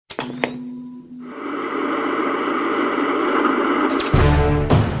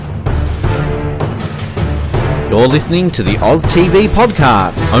You're listening to the Oz TV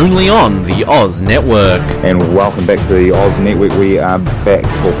podcast, only on the Oz Network. And welcome back to the Oz Network. We are back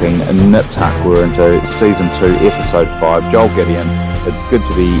talking Nip Tuck. We're into Season 2, Episode 5, Joel Gideon. It's good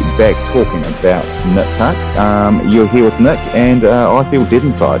to be back talking about Nip Tuck. You're here with Nick, and I feel dead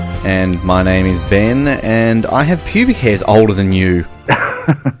inside. And my name is Ben, and I have pubic hairs older than you.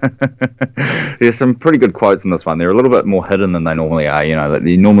 There's some pretty good quotes in this one. They're a little bit more hidden than they normally are. You know,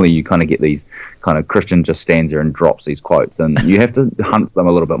 normally you kind of get these kind of Christian just stands there and drops these quotes, and you have to hunt them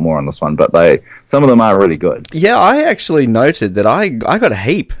a little bit more on this one. But some of them are really good. Yeah, I actually noted that I got a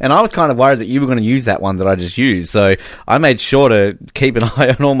heap, and I was kind of worried that you were going to use that one that I just used. So I made sure to keep an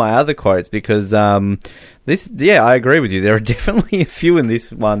eye on all my other quotes because I agree with you. There are definitely a few in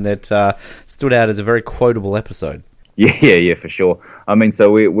this one that stood out as a very quotable episode. Yeah, for sure. I mean, so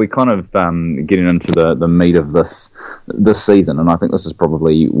we're kind of getting into the meat of this season, and I think this is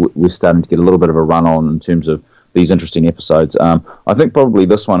probably, we're starting to get a little bit of a run on in terms of these interesting episodes. I think probably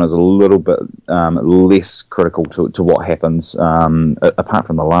this one is a little bit less critical to what happens, apart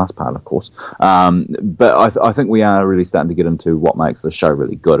from the last part, of course. But I think we are really starting to get into what makes the show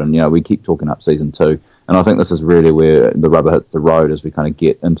really good, and you know, we keep talking up Season 2. And I think this is really where the rubber hits the road as we kind of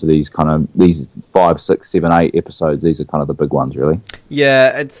get into these 5, 6, 7, 8 episodes. These are kind of the big ones, really.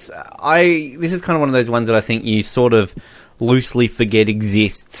 Yeah, this is kind of one of those ones that I think you sort of loosely forget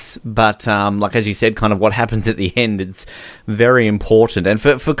exists, but like as you said, kind of what happens at the end, it's very important. And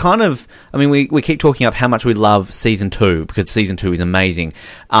for kind of, I mean, we keep talking up how much we love Season 2, because Season 2 is amazing.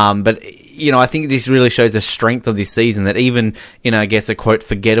 But, you know, I think this really shows the strength of this season, that even in, I guess, a quote,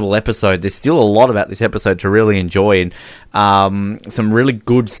 forgettable episode, there's still a lot about this episode to really enjoy, and some really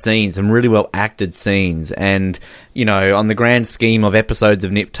good scenes, some really well acted scenes. And, you know, on the grand scheme of episodes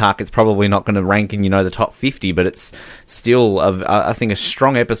of Nip Tuck, it's probably not going to rank in, you know, the top 50, but it's still, I think, a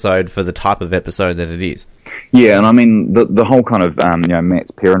strong episode for the type of episode that it is. Yeah, and I mean, the whole kind of,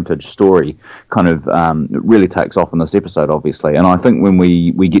 Matt's parentage story kind of really takes off in this episode, obviously. And I think when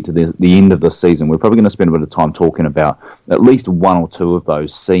we get to the end of this season, we're probably going to spend a bit of time talking about at least one or two of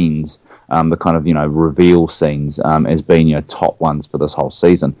those scenes, the kind of, you know, reveal scenes, as being, you know, top ones for this whole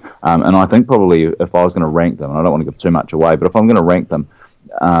season. And I think probably if I was going to rank them, and I don't want to give too much away, but if I'm going to rank them,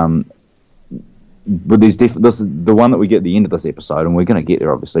 but this is the one that we get at the end of this episode, and we're going to get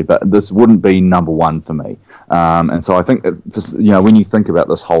there, obviously, but this wouldn't be number one for me. And so I think, you know, when you think about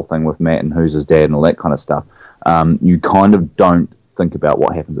this whole thing with Matt and who's his dad and all that kind of stuff, you kind of don't think about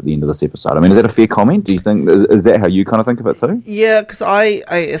what happens at the end of this episode. I mean, is that a fair comment? Do you think, is that how you kind of think of it too? Yeah, because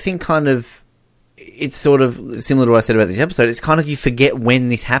I think kind of, it's sort of similar to what I said about this episode. It's kind of, you forget when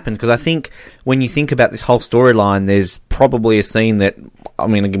this happens, because I think when you think about this whole storyline, there's probably a scene that, I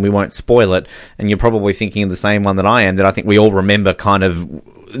mean, again, we won't spoil it, and you're probably thinking of the same one that I am, that I think we all remember kind of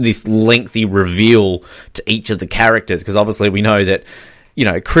this lengthy reveal to each of the characters, because obviously we know that, you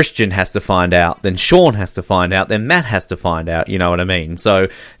know, Christian has to find out, then Sean has to find out, then Matt has to find out, you know what I mean? So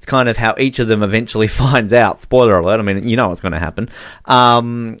it's kind of how each of them eventually finds out. Spoiler alert, I mean, you know what's going to happen.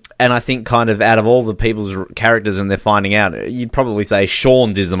 And I think kind of out of all the people's characters and they're finding out, you'd probably say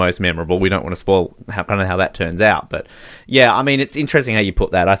Sean's is the most memorable. We don't want to spoil how that turns out. But yeah, I mean, it's interesting how you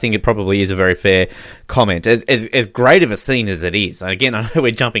put that. I think it probably is a very fair comment. As great of a scene as it is, and again, I know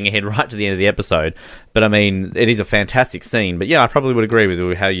we're jumping ahead right to the end of the episode, but I mean, it is a fantastic scene. But yeah, I probably would agree with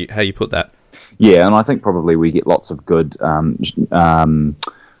you how you put that. Yeah, and I think probably we get lots of good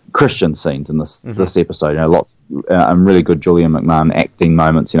Christian scenes in this episode. You know, lots really good Julian McMahon acting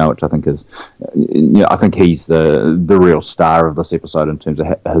moments. You know, which I think is, you know, I think he's the real star of this episode in terms of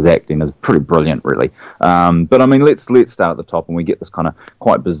his acting is pretty brilliant, really. But I mean, let's start at the top, and we get this kind of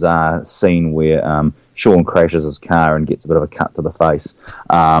quite bizarre scene where Sean crashes his car and gets a bit of a cut to the face,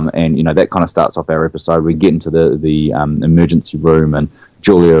 and you know, that kind of starts off our episode. We get into the emergency room, and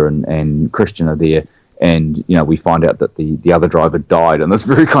Julia and Christian are there. And, you know, we find out that the other driver died in this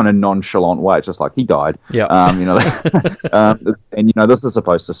very kind of nonchalant way. It's just like, he died. Yeah. You know, and, you know, this is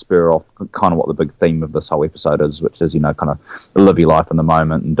supposed to spur off kind of what the big theme of this whole episode is, which is, you know, kind of live your life in the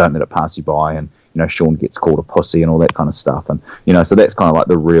moment and don't let it pass you by. And, you know, Sean gets called a pussy and all that kind of stuff. And, you know, so that's kind of like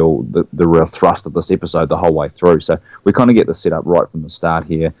the real thrust of this episode the whole way through. So we kind of get this set up right from the start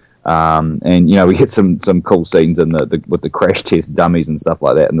here. And you know, we get some cool scenes in with the crash test dummies and stuff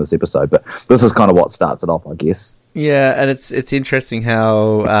like that in this episode, but this is kind of what starts it off, I guess. Yeah, and it's interesting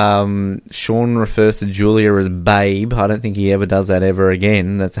how Sean refers to Julia as babe. I don't think he ever does that ever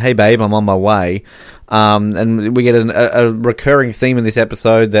again. That's, hey babe, I'm on my way. And we get a recurring theme in this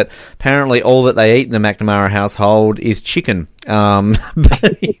episode that apparently all that they eat in the McNamara household is chicken.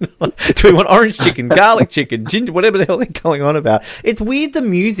 But, you know, do we want orange chicken, garlic chicken, ginger, whatever the hell they're going on about? It's weird, the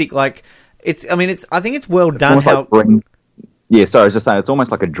music, like, I think it's well done. How yeah, sorry, I was just saying, it's almost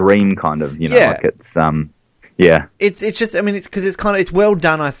like a dream kind of, like it's, yeah. It's just, it's because it's well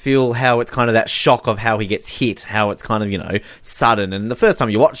done, I feel, how it's kind of that shock of how he gets hit, how it's kind of, sudden, and the first time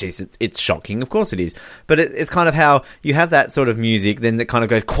you watch this, it's shocking, of course it is, but it's kind of how you have that sort of music, then it kind of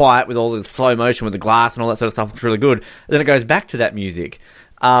goes quiet with all the slow motion with the glass and all that sort of stuff, looks really good, and then it goes back to that music.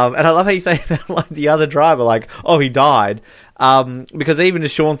 And I love how you say about like the other driver, like, oh, he died. Because even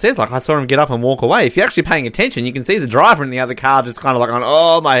as Sean says, like, I saw him get up and walk away. If you're actually paying attention, you can see the driver in the other car just kind of like going,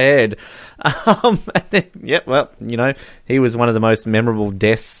 oh, my head. And then, he was one of the most memorable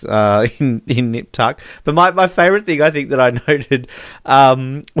deaths in Nip Tuck. But my favourite thing, I think, that I noted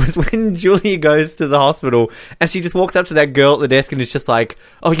was when Julia goes to the hospital and she just walks up to that girl at the desk and is just like,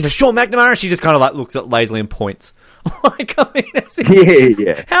 oh, Sean McNamara, and she just kind of like looks at lazily and points. Like, how does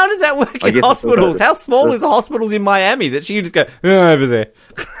that work in hospitals? How small is the hospitals in Miami that she can just go over there?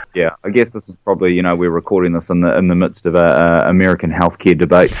 Yeah, I guess this is probably, we're recording this in the midst of a American healthcare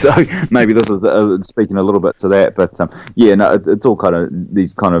debate, so maybe this is speaking a little bit to that. But it's all kind of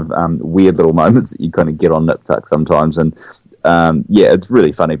these kind of weird little moments that you kind of get on Nip Tuck sometimes, and it's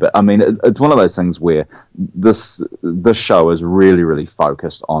really funny. But it's one of those things where this show is really, really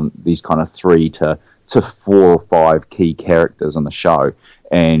focused on these kind of 3 to 4 or 5 key characters on the show,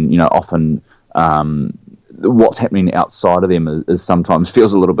 and often what's happening outside of them is sometimes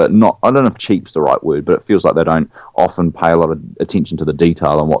feels a little bit I don't know if cheap's the right word, but it feels like they don't often pay a lot of attention to the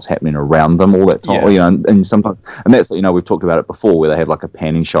detail on what's happening around them all that time. And sometimes, and that's we've talked about it before, where they have like a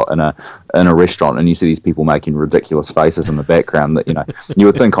panning shot in a restaurant, and you see these people making ridiculous faces in the background that you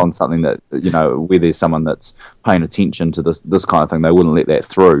would think on something that where there's someone that's paying attention to this kind of thing, they wouldn't let that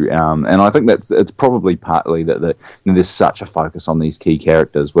through. And I think it's probably partly that there's such a focus on these key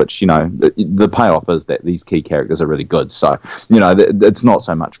characters, which the payoff is that these key characters are really good. So it's not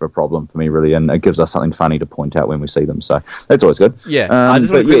so much of a problem for me really, and it gives us something funny to point out when we see them. So that's always good. Yeah, I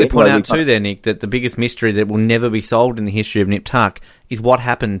just want to quickly point out too, there, Nick, that the biggest mystery that will never be solved in the history of Nip Tuck is what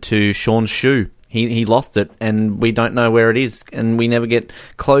happened to Sean's shoe. He lost it, and we don't know where it is, and we never get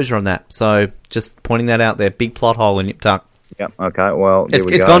closure on that. So just pointing that out there, big plot hole in Nip Tuck. Yep. Okay. Well,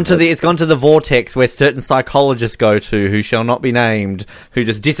 it's gone to the vortex where certain psychologists go to, who shall not be named, who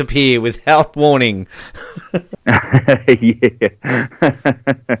just disappear without warning. Yeah.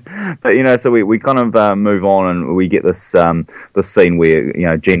 But so we kind of move on, and we get this scene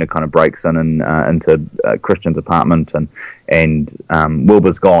where Gina kind of breaks in and into Christian's apartment, and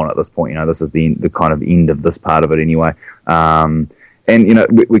Wilbur's gone at this point. This is the kind of end of this part of it anyway. And,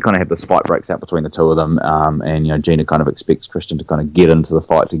 we kind of have this fight breaks out between the two of them, and, Gina kind of expects Christian to kind of get into the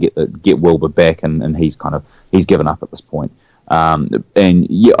fight to get Wilbur back, and he's given up at this point. I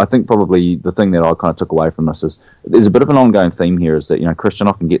think probably the thing that I kind of took away from this is there's a bit of an ongoing theme here, is that, Christian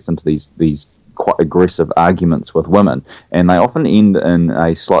often gets into these quite aggressive arguments with women, and they often end in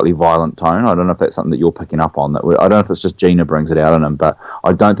a slightly violent tone. I don't know if that's something that you're picking up on. I don't know if it's just Gina brings it out in him, but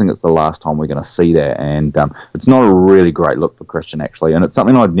I don't think it's the last time we're going to see that, and it's not a really great look for Christian, actually, and it's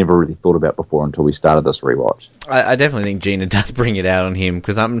something I'd never really thought about before until we started this rewatch. I definitely think Gina does bring it out on him,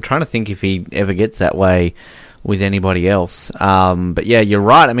 because I'm trying to think if he ever gets that way with anybody else. But yeah, you're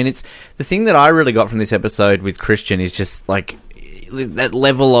right. It's the thing that I really got from this episode with Christian is just like that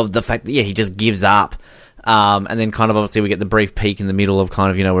level of the fact that he just gives up, and then kind of obviously we get the brief peek in the middle of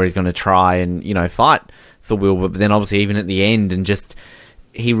kind of where he's going to try and fight for Wilbur, but then obviously even at the end, and just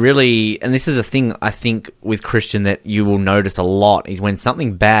he really, and this is a thing I think with Christian that you will notice a lot, is when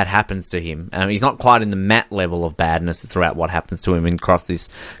something bad happens to him. He's not quite in the Matt level of badness throughout what happens to him across this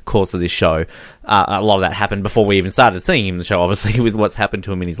course of this show. A lot of that happened before we even started seeing him in the show, obviously, with what's happened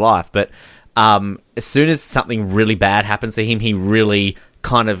to him in his life, but as soon as something really bad happens to him, he really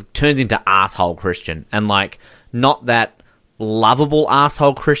kind of turns into asshole Christian, and like not that lovable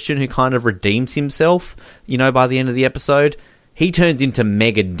asshole Christian who kind of redeems himself, by the end of the episode. He turns into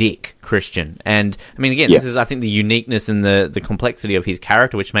mega dick Christian, and this is I think the uniqueness and the complexity of his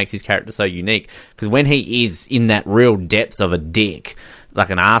character, which makes his character so unique. Because when he is in that real depths of a dick,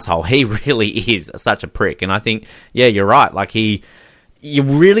 like an asshole, he really is such a prick. And I think, you're right. Like you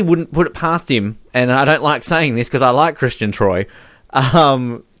really wouldn't put it past him, and I don't like saying this because I like Christian Troy,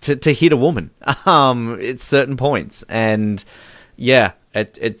 to hit a woman at certain points. And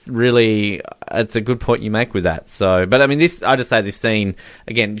it's really, it's a good point you make with that. So, but I just say this scene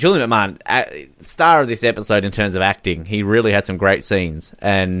again, Julian McMahon, star of this episode in terms of acting, he really has some great scenes,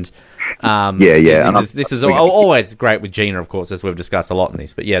 and this is always great with Gina, of course, as we've discussed a lot in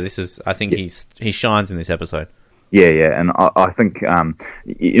this. But I think he shines in this episode. Yeah, and I think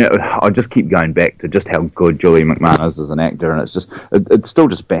I just keep going back to just how good Julian McMahon is as an actor, and it still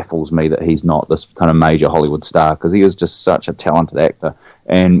just baffles me that he's not this kind of major Hollywood star, because he is just such a talented actor,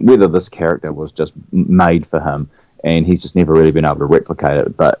 and whether this character was just made for him, and he's just never really been able to replicate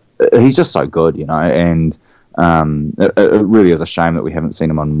it, but he's just so good, and it really is a shame that we haven't seen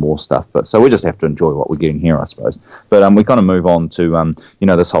him on more stuff, but so we just have to enjoy what we're getting here, I suppose. But we kind of move on to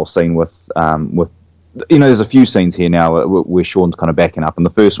this whole scene with there's a few scenes here now where Sean's kind of backing up, and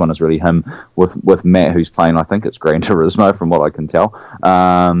the first one is really him with Matt, who's playing, I think it's Gran Turismo from what I can tell,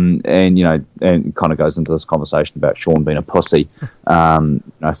 and kind of goes into this conversation about Sean being a pussy.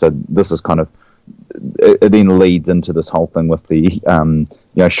 So this is kind of, it then leads into this whole thing with the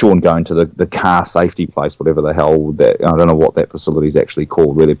Sean going to the car safety place, whatever the hell that, I don't know what that facility is actually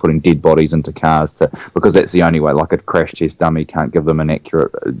called, where they're putting dead bodies into cars because that's the only way. Like a crash test dummy can't give them an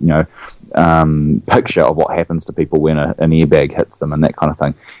accurate picture of what happens to people when an airbag hits them and that kind of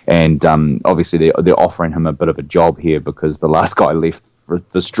thing. And obviously they're offering him a bit of a job here because the last guy left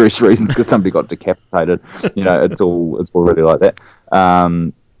for stress reasons because somebody got decapitated. It's all really like that.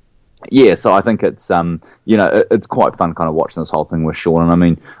 So I think it's it's quite fun kind of watching this whole thing with Sean. And I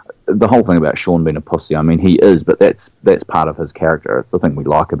mean, the whole thing about Sean being a pussy, I mean, he is, but that's part of his character. It's the thing we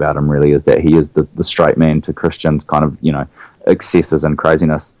like about him, really, is that he is the straight man to Christian's kind of excesses and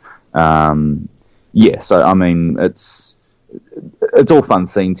craziness. So I mean, it's all fun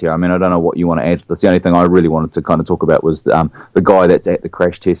scenes here. I mean, I don't know what you want to add to this. The only thing I really wanted to kind of talk about was the guy that's at the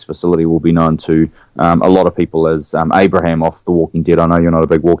crash test facility will be known to a lot of people as Abraham off The Walking Dead. I know you're not a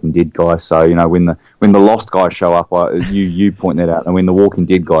big Walking Dead guy, so when the Lost guys show up, you point that out, and when the Walking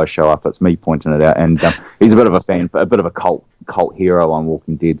Dead guys show up, it's me pointing it out. And he's a bit of a fan, a bit of a cult hero on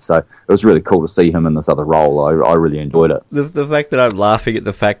Walking Dead, so it was really cool to see him in this other role. I really enjoyed it. The fact that I'm laughing at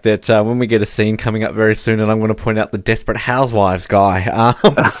the fact that when we get a scene coming up very soon, and I'm going to point out the Desperate Housewives guy. I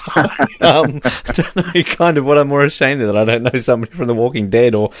don't know kind of what I'm more ashamed of, that I don't know somebody from The Walking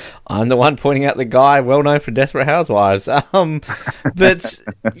Dead, or I'm the one pointing out the guy well known for Desperate Housewives. But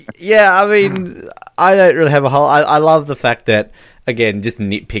yeah, I mean, I don't really have a whole. I love the fact that, again, just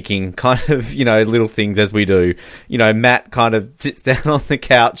nitpicking kind of, little things as we do. Matt kind of sits down on the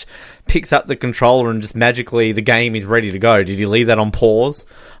couch, picks up the controller, and just magically the game is ready to go. Did you leave that on pause?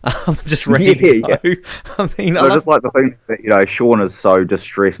 Just ready to go. Yeah. I mean, I just like the thing that, Sean is so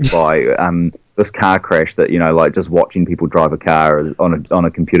distressed by this car crash that, just watching people drive a car on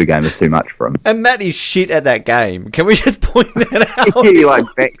a computer game is too much for him. And Matt is shit at that game. Can we just point that out? He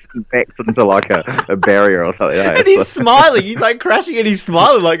backs into like a barrier or something. And he's smiling. He's crashing and he's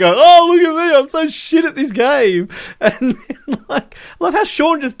smiling, going, "Oh, look at me! I'm so shit at this game." And then, I love how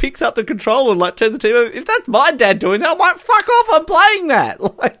Sean just picks up the controller and turns the TV. If that's my dad doing that, I'm like, "Fuck off! I'm playing that."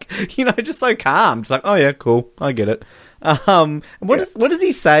 Just so calm. Just "Oh yeah, cool. I get it." What does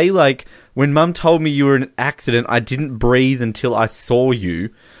he say? When Mum told me you were in an accident, I didn't breathe until I saw you.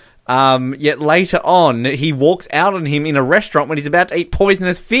 Yet later on, he walks out on him in a restaurant when he's about to eat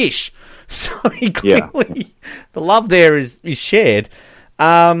poisonous fish. So he clearly, the love there is shared.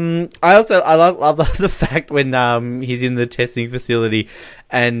 I love the fact when he's in the testing facility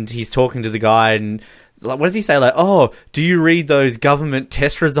and he's talking to the guy, and what does he say? "Oh, do you read those government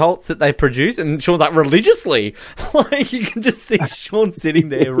test results that they produce?" And Sean's religiously. You can just see Sean sitting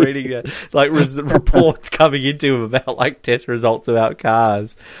there reading reports coming into him about test results about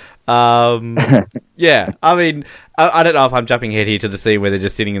cars. Yeah, I mean, I don't know if I'm jumping ahead here to the scene where they're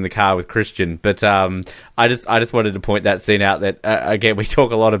just sitting in the car with Christian, but I just wanted to point that scene out. That again, we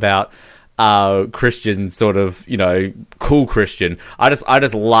talk a lot about Christian, sort of, cool Christian. I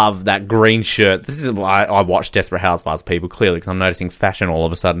just love that green shirt. This is why I watch Desperate Housewives, people, clearly, because I'm noticing fashion all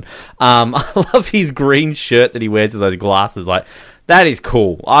of a sudden. I love his green shirt that he wears with those glasses. That is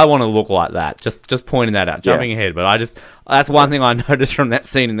cool. I want to look like that. Just pointing that out, jumping ahead. But that's one thing I noticed from that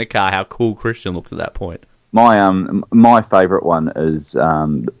scene in the car, how cool Christian looks at that point. My favourite one is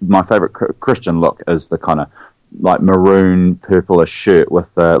my favourite Christian look is the kind of maroon purplish shirt with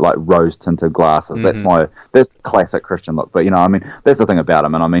the rose tinted glasses. Mm-hmm. That's the classic Christian look. But that's the thing about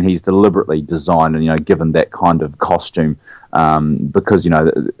him, and he's deliberately designed and given that kind of costume because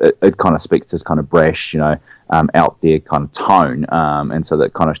it kind of speaks to his kind of brash, out there kind of tone, and so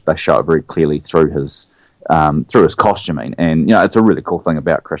that kind of they show it very clearly through his through his costuming. And it's a really cool thing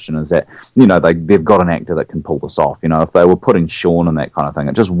about Christian is that they've got an actor that can pull this off. If they were putting Sean and that kind of thing,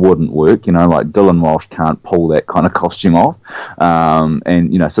 it just wouldn't work. Like Dylan Walsh can't pull that kind of costume off.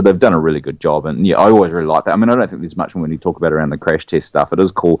 So they've done a really good job. And I always really like that. I mean, I don't think there's much when you talk about around the crash test stuff. It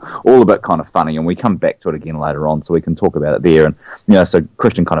is cool, all a bit kind of funny, and we come back to it again later on, so we can talk about it there. And so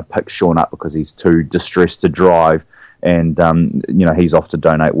Christian kind of picks Sean up because he's too distressed to drive, and he's off to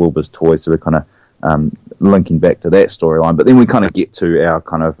donate Wilbur's toys. So we're kind of linking back to that storyline. But then we kind of get to our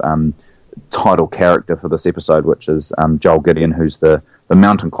kind of title character for this episode, which is Joel Gideon, who's the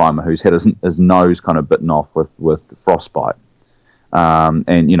mountain climber who's had his nose kind of bitten off with frostbite.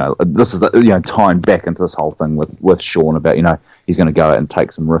 This is tying back into this whole thing with Sean about he's going to go out and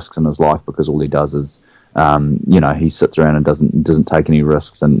take some risks in his life because all he does is he sits around and doesn't take any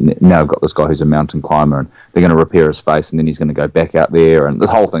risks. And now we've got this guy who's a mountain climber, and they're going to repair his face, and then he's going to go back out there, and the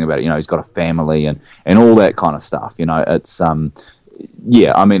whole thing about it, he's got a family and all that kind of stuff. It's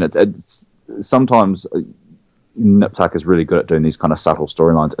it's sometimes Nip Tucker's really good at doing these kind of subtle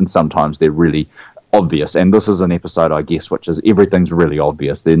storylines, and sometimes they're really obvious. And this is an episode, I guess, which is everything's really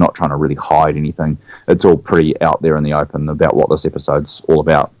obvious. They're not trying to really hide anything. It's all pretty out there in the open about what this episode's all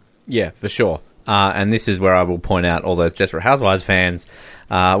about. Yeah, for sure. And this is where I will point out all those Desperate Housewives fans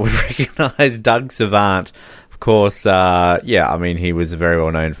would recognise Doug Savant. Of course, he was very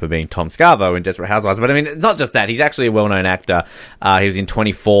well known for being Tom Scavo in Desperate Housewives. But, it's not just that. He's actually a well-known actor. He was in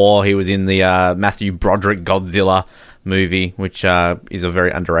 24. He was in the Matthew Broderick Godzilla movie, which is a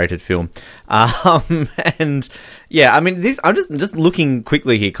very underrated film. I'm just looking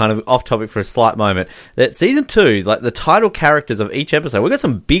quickly here, kind of off topic for a slight moment, that season 2, like the title characters of each episode, we've got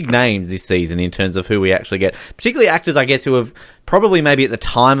some big names this season in terms of who we actually get, particularly actors, I guess, who have probably maybe at the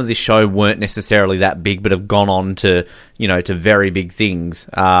time of this show weren't necessarily that big, but have gone on to, to very big things.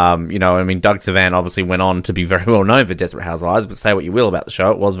 Doug Savant obviously went on to be very well known for Desperate Housewives, but say what you will about the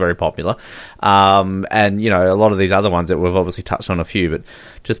show, it was very popular. A lot of these other ones that we've obviously touched on a few, but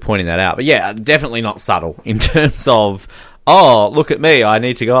just pointing that out. But yeah, definitely not subtle in terms of, oh, look at me, I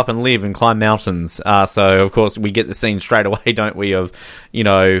need to go up and live and climb mountains. So, of course, we get the scene straight away, don't we, of,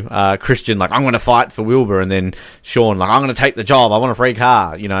 Christian, like, I'm going to fight for Wilbur, and then Sean, like, I'm going to take the job, I want a free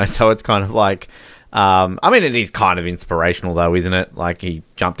car, so it's kind of like, it is kind of inspirational, though, isn't it? Like, he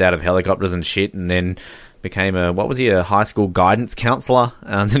jumped out of helicopters and shit, and then became a high school guidance counselor,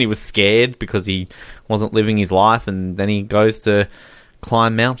 and then he was scared because he wasn't living his life, and then he goes to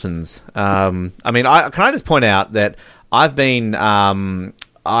climb mountains. Can I just point out that I've been,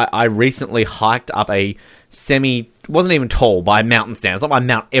 I recently hiked up a wasn't even tall by mountain standards, not by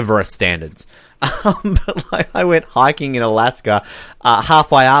Mount Everest standards. But I went hiking in Alaska,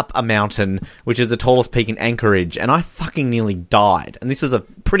 halfway up a mountain, which is the tallest peak in Anchorage, and I fucking nearly died. And this was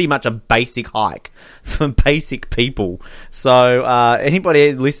pretty much a basic hike for basic people. So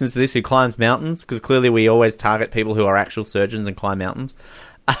anybody who listens to this who climbs mountains, because clearly we always target people who are actual surgeons and climb mountains.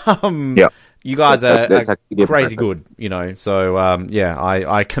 Yeah. You guys are crazy good, So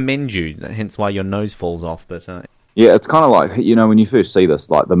I commend you. Hence why your nose falls off, but. Yeah, it's kind of like, when you first see this,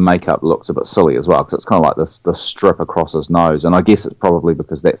 like, the makeup looks a bit silly as well, because it's kind of like this strip across his nose, and I guess it's probably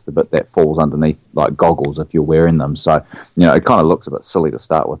because that's the bit that falls underneath, like, goggles if you're wearing them, so, it kind of looks a bit silly to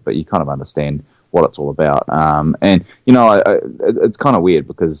start with, but you kind of understand what it's all about, it's kind of weird,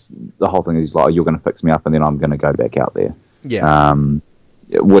 because the whole thing is, like, you're going to fix me up, and then I'm going to go back out there. Yeah.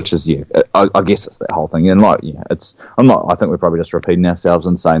 Which is, I guess it's that whole thing. And I think we're probably just repeating ourselves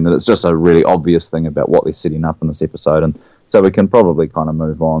and saying that it's just a really obvious thing about what they're setting up in this episode. And so we can probably kind of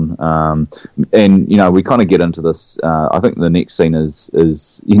move on. We kind of get into this, I think the next scene is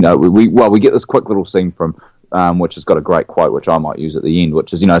we get this quick little scene from, which has got a great quote, which I might use at the end,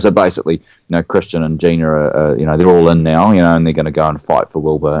 which is, so basically, Christian and Gina are, they're all in now, and they're going to go and fight for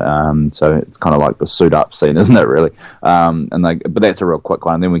Wilbur. So it's kind of like the suit up scene, isn't it, really? But that's a real quick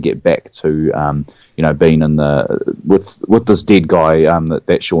one. And then we get back to, being in with this dead guy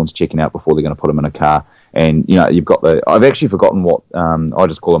that Sean's checking out before they're going to put him in a car. And, you've got I've actually forgotten what, I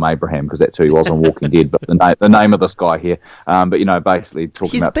just call him Abraham because that's who he was on Walking Dead, but the name of this guy here. Basically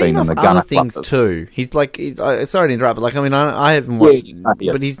talking about being in the gunner things club. Too. He's like, sorry to interrupt, but I haven't watched him,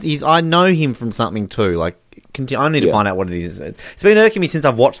 but he's, I know him from something too. Like, I need to find out what it is. It's been irking me since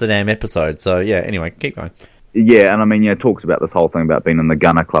I've watched the damn episode. So yeah, anyway, keep going. Yeah, and talks about this whole thing about being in the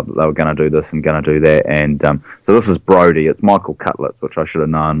gunner club, that they were going to do this and going to do that, and so this is Brody. It's Michael Cutlets, which I should have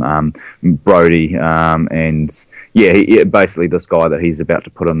known. Brody, and basically this guy that he's about to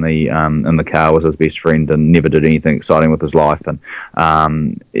put in the car was his best friend and never did anything exciting with his life, and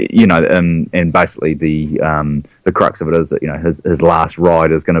and basically the the crux of it is that his last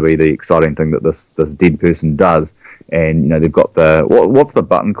ride is going to be the exciting thing that this dead person does. And they've got the what's the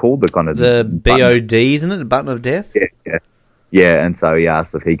button called? The kind of the BOD, isn't it? The button of death. Yeah. And so he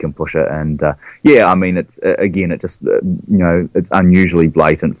asks if he can push it, and I mean, it's again, it just it's unusually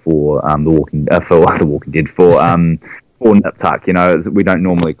blatant for the Walking Dead for Nip Tuck. We don't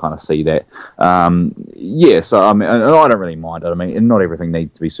normally kind of see that. So I mean, and I don't really mind it. I mean, not everything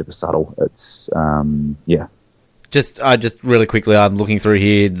needs to be super subtle. It's Just really quickly, I'm looking through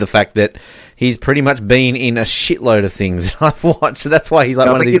here the fact that he's pretty much been in a shitload of things that I've watched. So that's why he's like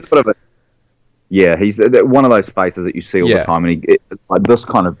one of these. Yeah, he's one of those faces that you see all the time, and like this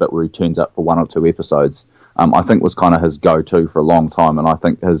kind of bit where he turns up for 1 or 2 episodes. I think was kind of his go-to for a long time, and I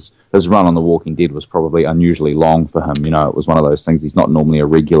think his run on The Walking Dead was probably unusually long for him. It was one of those things. He's not normally a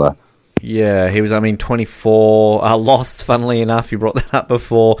regular. Yeah, he was, 24. Lost, funnily enough, you brought that up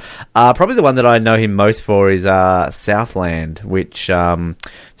before. Probably the one that I know him most for is Southland, which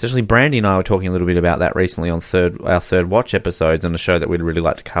essentially Brandy and I were talking a little bit about that recently on our third watch episodes, and a show that we'd really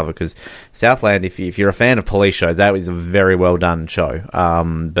like to cover, because Southland, if you're a fan of police shows, that was a very well done show.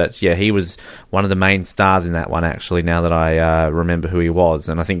 But yeah, he was one of the main stars in that one, actually, now that I remember who he was,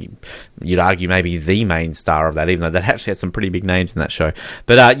 and I think you'd argue maybe the main star of that, even though that actually had some pretty big names in that show.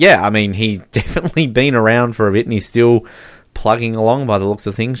 But he's definitely been around for a bit, and he's still plugging along by the looks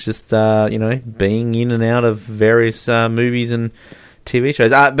of things, just, being in and out of various movies and TV shows.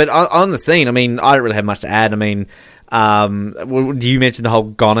 But on the scene, I don't really have much to add. Do you mention the whole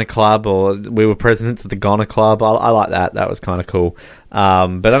Goner Club, or we were presidents of the Goner Club? I like that. That was kind of cool. Yeah.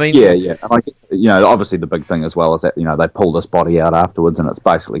 And I guess, obviously the big thing as well is that, they pull this body out afterwards, and it's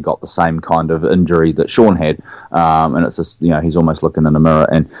basically got the same kind of injury that Sean had. And it's just, he's almost looking in the mirror.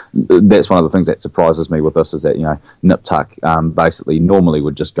 And that's one of the things that surprises me with this, is that, Nip Tuck, basically normally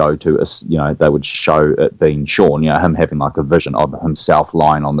would just go to, they would show it being Sean, him having like a vision of himself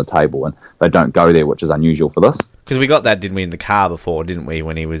lying on the table, and they don't go there, which is unusual for this. Because we got that, didn't we, in the car before, didn't we?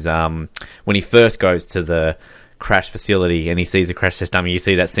 When he was, when he first goes to the crash facility and he sees a crash test dummy, you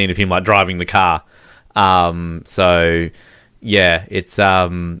see that scene of him like driving the car. So yeah, that's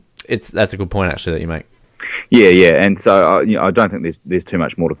a good point actually that you make. Yeah, and so I don't think there's too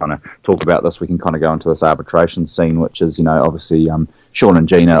much more to kind of talk about this. We can kind of go into this arbitration scene, which is obviously Sean and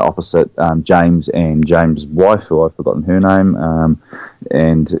Gina opposite James and James' wife, who I've forgotten her name,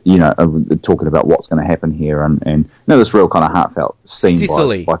 and talking about what's going to happen here, and this real kind of heartfelt scene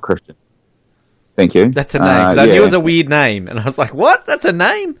by Christian. Thank you. That's a name. I knew it was a weird name, and I was like, "What? That's a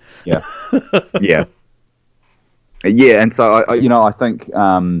name?" Yeah, yeah. And so I think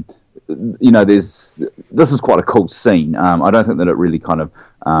this is quite a cool scene. I don't think that it really kind of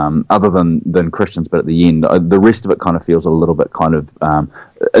other than Christian's bit at the end, the rest of it kind of feels a little bit kind of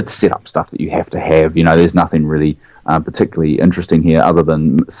it's set up stuff that you have to have. There's nothing really particularly interesting here other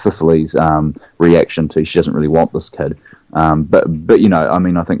than Cicely's reaction to she doesn't really want this kid. But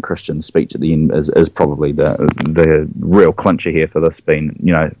I think Christian's speech at the end is probably the real clincher here for this being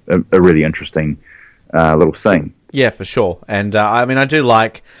a really interesting little scene. Yeah, for sure. And I do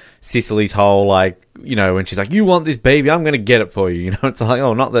like Cicely's whole, when she's like, "You want this baby, I'm going to get it for you." It's like,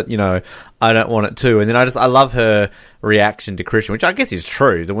 oh, not that, I don't want it too. And then I love her reaction to Christian, which I guess is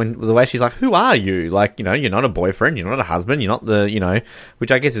true. The way she's like, "Who are you? You're not a boyfriend, you're not a husband, you're not the,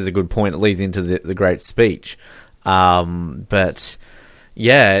 which I guess is a good point. It leads into the great speech. But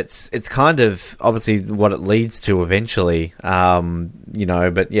yeah, it's kind of obviously what it leads to eventually,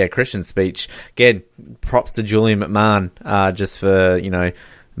 but yeah, Christian's speech, again, props to Julian McMahon, just for,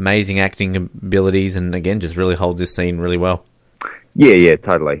 amazing acting abilities, and again, just really holds this scene really well. Yeah,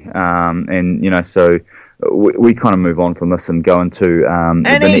 totally. And, so we kind of move on from this and go into the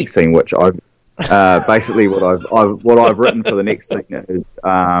next scene, which I've basically what I've written for the next scene is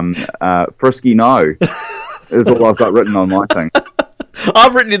Frisky no. Is all I've got written on my thing.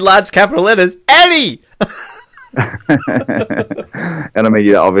 I've written in large capital letters, Annie! And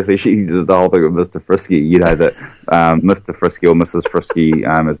obviously she did the whole thing with Mr. Frisky, that Mr. Frisky or Mrs. Frisky,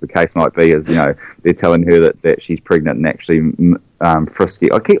 as the case might be, is, they're telling her that she's pregnant, and actually Frisky,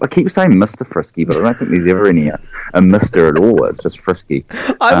 I keep saying Mr. Frisky, but I don't think there's ever any a Mr. at all. It's just Frisky.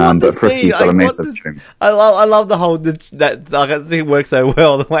 But Frisky's got a massive trim. I love the whole that I think it works so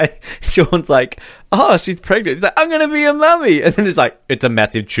well, the way Sean's like, "Oh, she's pregnant." He's like, "I'm gonna be a mummy," and then it's like, "It's a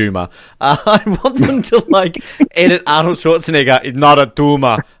massive tumor." I want them to edit Arnold Schwarzenegger. It's not a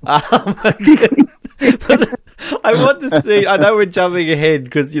tumor. I want to see. I know we're jumping ahead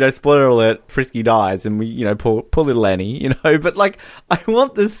because, spoiler alert, Frisky dies and we, poor little Annie, but like, I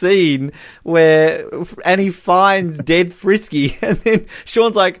want the scene where Annie finds dead Frisky and then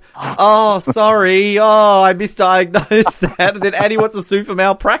Sean's like, oh, sorry. Oh, I misdiagnosed that. And then Annie wants to sue for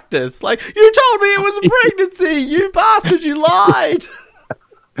malpractice. Like, you told me it was a pregnancy. You bastard. You lied.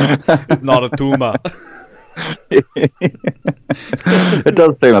 It's not a tumor. It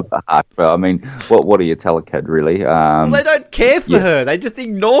does seem a bit harsh, but I mean, what do you tell a kid, really? Well, they don't care for her. They just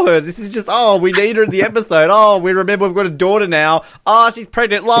ignore her. This is just, we need her in the episode. Oh, we remember we've got a daughter now. Oh, she's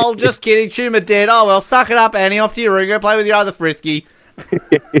pregnant. Lol, just kidding. Tumor dead. Oh, well, suck it up, Annie. Off to your room. Go play with your other Frisky.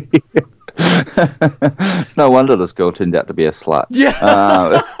 It's no wonder this girl turned out to be a slut.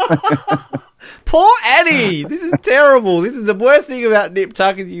 Yeah. Poor Annie! This is terrible. This is the worst thing about Nip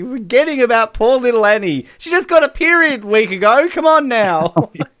Tuck, is you're forgetting about poor little Annie. She just got a period a week ago. Come on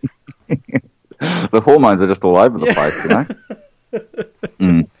now. The hormones are just all over the place,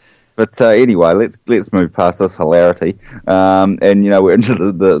 But anyway, let's move past this hilarity, and we're into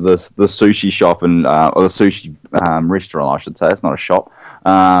the sushi shop and or the sushi restaurant, I should say. It's not a shop.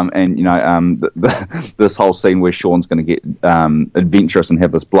 This whole scene where Sean's going to get adventurous and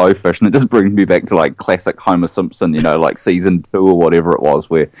have this blowfish, and it just brings me back to like classic Homer Simpson, like season 2 or whatever it was,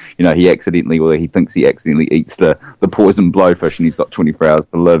 where he thinks he accidentally eats the poison blowfish, and he's got 24 hours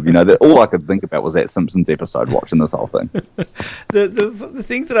to live. All I could think about was that Simpsons episode watching this whole thing. The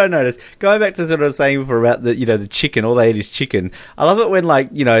things that I noticed, going back to what I was saying before about the chicken, all they eat is chicken. I love it when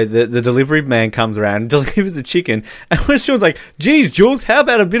the delivery man comes around and delivers the chicken, and when Sean's like, geez, Jules, how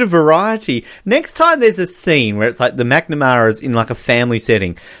about a bit of variety? Next time there's a scene where it's like the McNamara's in like a family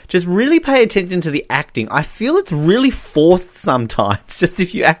setting, just really pay attention to the acting. I feel it's really forced sometimes, just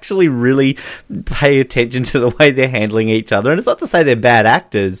if you actually really pay attention to the way they're handling each other. And it's not to say they're bad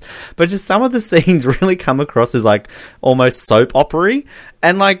actors, but just some of the scenes really come across as like almost soap opera-y.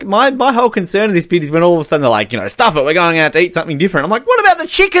 And like my whole concern in this bit is when all of a sudden they're like, stuff it, we're going out to eat something different. I'm like, what about the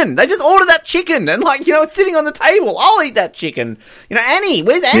chicken? They just ordered that chicken and like, it's sitting on the table. I'll eat that chicken. Annie,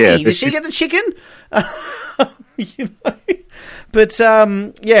 where's Annie? Yeah, did she get the chicken? But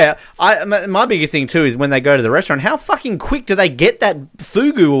my biggest thing too is when they go to the restaurant, how fucking quick do they get that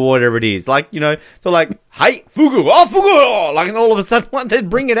fugu or whatever it is? Like, they're like, hey, fugu, fugu, like, and all of a sudden they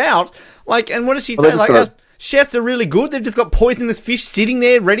bring it out. Like, and what does she say? Like, chefs are really good. They've just got poisonous fish sitting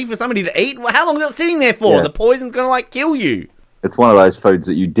there ready for somebody to eat. Well, how long is it sitting there for? Yeah. The poison's going to, like, kill you. It's one of those foods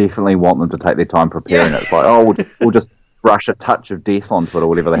that you definitely want them to take their time preparing it. It's like, we'll just brush a touch of death onto it or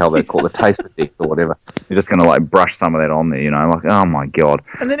whatever the hell they call it, the taste of death or whatever. You're just going to, like, brush some of that on there, like, oh, my God.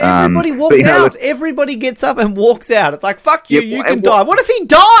 And then everybody walks out. Everybody gets up and walks out. It's like, fuck you, you can die. What if he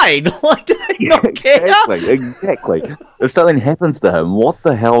died? Like, do they not care? Exactly. If something happens to him, what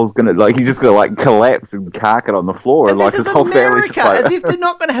the hell's going to, like, he's just going to, like, collapse and cark it on the floor and like, his whole family's like... as if they're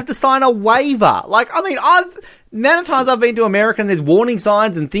not going to have to sign a waiver. Like, I mean, the amount of times I've been to America and there's warning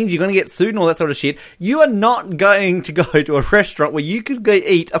signs and things, you're going to get sued and all that sort of shit. You are not going to go to a restaurant where you could go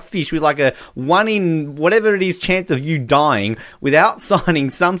eat a fish with like a 1 in whatever it is chance of you dying without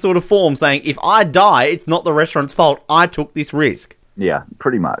signing some sort of form saying, if I die, it's not the restaurant's fault. I took this risk. Yeah,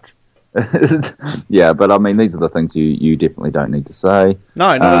 pretty much. Yeah, but I mean, these are the things you definitely don't need to say.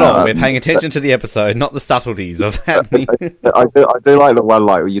 No, not at all. We're paying attention to the episode, not the subtleties of happening. I do like the one,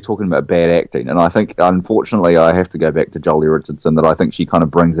 like, you're talking about bad acting, and I think, unfortunately, I have to go back to Joely Richardson, that I think she kind of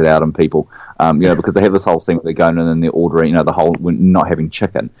brings it out in people, because they have this whole thing where they're going in and they're ordering, the whole, we're not having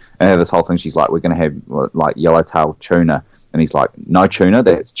chicken, and they have this whole thing, she's like, we're going to have, like, yellowtail tuna. And he's like, no tuna,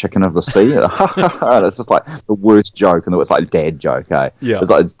 that's chicken of the sea. And it's just like the worst joke, and it's like a dad joke, eh? Yeah.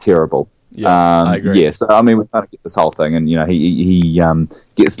 It's terrible. Yeah, I agree. Yeah, so I mean, we kind of get this whole thing, and he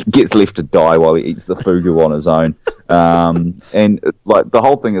gets left to die while he eats the fugu on his own. And like the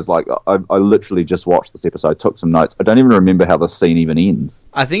whole thing is like, I literally just watched this episode, took some notes. I don't even remember how the scene even ends.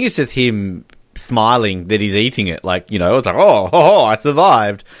 I think it's just him smiling that he's eating it, like, it's like, oh, I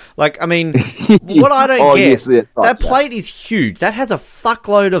survived. Like, I mean, what I don't get, yes, right, that plate is huge. That has a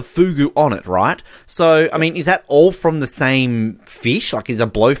fuckload of fugu on it, right? So, I mean, is that all from the same fish? Like, is a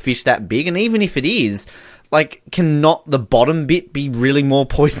blowfish that big? And even if it is, like, cannot the bottom bit be really more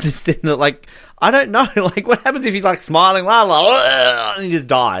poisonous than the, like, I don't know. Like, what happens if he's, like, smiling, and he just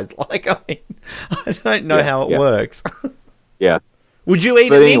dies? Like, I mean, I don't know how it works. Yeah. Would you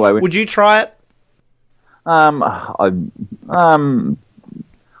eat it, anyway, Nick? Would you try it? Well,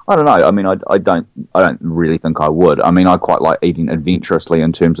 I don't know. I mean, I don't really think I would. I mean, I quite like eating adventurously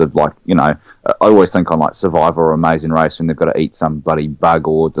in terms of like, I always think on like Survivor or Amazing Race and they've got to eat some bloody bug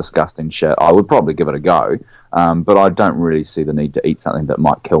or disgusting shit. I would probably give it a go, but I don't really see the need to eat something that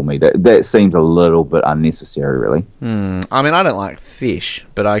might kill me. That seems a little bit unnecessary, really. I mean, I don't like fish,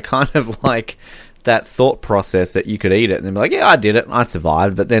 but I kind of like that thought process that you could eat it and then be like, yeah, I did it, I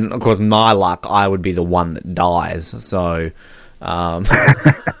survived. But then, of course, my luck, I would be the one that dies. So.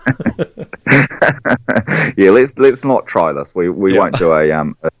 Yeah, let's not try this. We won't do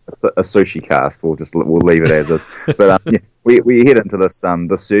a sushi cast. We'll leave it as is. But yeah, we head into this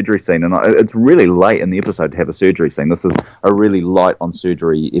the surgery scene, and it's really late in the episode to have a surgery scene. This is a really light on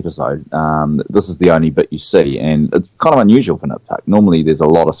surgery episode. This is the only bit you see, and it's kind of unusual for Nip Tuck. Normally, there's a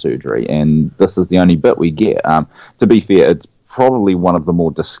lot of surgery, and this is the only bit we get. To be fair, it's probably one of the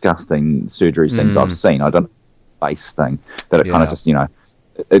more disgusting surgery scenes I've seen. I don't. Face thing that it kind of just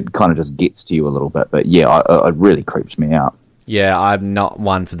it kind of just gets to you a little bit, but yeah, it really creeps me out. Yeah, I'm not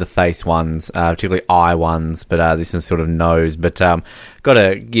one for the face ones, particularly eye ones, but this one's sort of nose. But got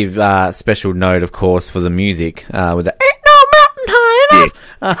to give special note, of course, for the music with the "Ain't no mountain high enough."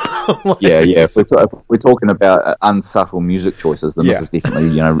 Yeah. If we're talking about unsubtle music choices, then this is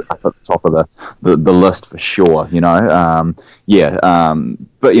definitely up at the top of the list for sure.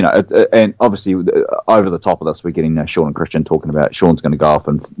 But and obviously over the top of this, we're getting Sean and Christian talking about Sean's going to go off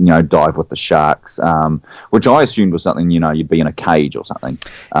and dive with the sharks, which I assumed was something you'd be in a cage or something.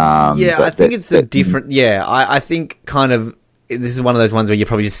 I think it's a different. Yeah, I think kind of. This is one of those ones where you're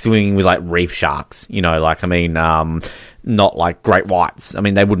probably just swimming with like reef sharks, not like great whites. I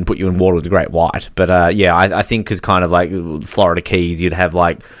mean, they wouldn't put you in water with a great white, but I think because kind of like Florida Keys, you'd have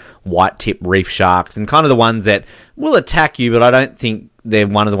like white tip reef sharks and kind of the ones that will attack you, but I don't think they're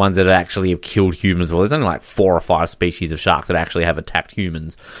one of the ones that actually have killed humans. Well, there's only like 4 or 5 species of sharks that actually have attacked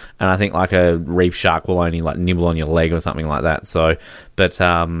humans, and I think like a reef shark will only like nibble on your leg or something like that. So, but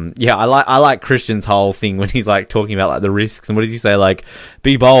I like Christian's whole thing when he's like talking about like the risks and what does he say, like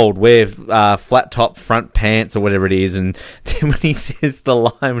be bold, wear flat top front pants or whatever it is, and then when he says the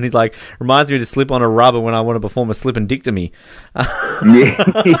line when he's like reminds me to slip on a rubber when I want to perform a slip and dictomy.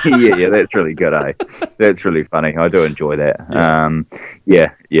 yeah, that's really good, eh? That's really funny. I do enjoy that.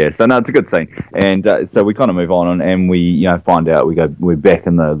 Yeah. So no, it's a good scene, and so we kind of move on, and we find out we're back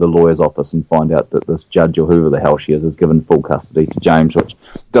in the lawyer's office and find out that this judge or whoever the hell she is given full custody to James, which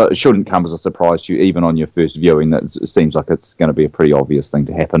shouldn't come as a surprise to you, even on your first viewing. That it seems like it's going to be a pretty obvious thing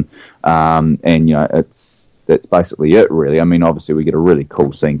to happen, and that's basically it, really. I mean, obviously we get a really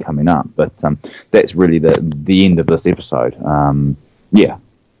cool scene coming up, but that's really the end of this episode. The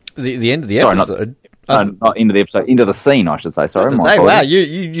end of the episode. Not end of the episode, end of the scene, I should say. Sorry, wow,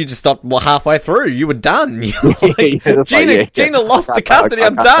 you just stopped halfway through. You were done. You were like, Gina lost the custody.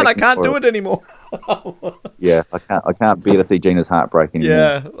 I'm done. I can't do it anymore. Yeah, I can't bear to see Gina's heartbreak anymore.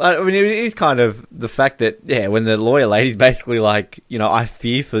 Yeah, I mean, it is kind of the fact that when the lawyer lady's basically like, I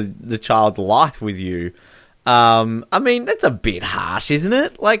fear for the child's life with you. I mean, that's a bit harsh, isn't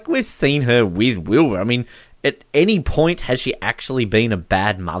it? Like, we've seen her with Wilbur. I mean, at any point has she actually been a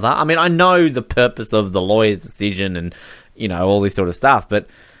bad mother? I mean, I know the purpose of the lawyer's decision and, all this sort of stuff, but,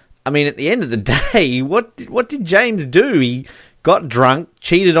 I mean, at the end of the day, what did James do? He got drunk,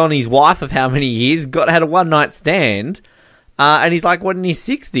 cheated on his wife of how many years, had a one-night stand, and he's like, in his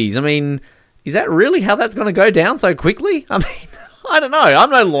 60s? I mean, is that really how that's going to go down so quickly? I mean, I don't know. I'm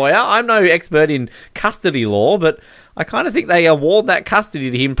no lawyer. I'm no expert in custody law, but I kind of think they award that custody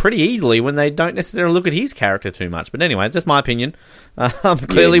to him pretty easily when they don't necessarily look at his character too much. But anyway, just my opinion.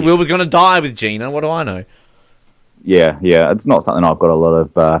 Clearly, Will was going to die with Gina. What do I know? Yeah, it's not something I've got a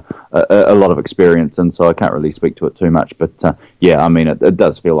lot of experience in, so I can't really speak to it too much. But I mean, it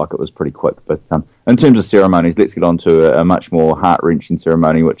does feel like it was pretty quick. But in terms of ceremonies, let's get on to a much more heart-wrenching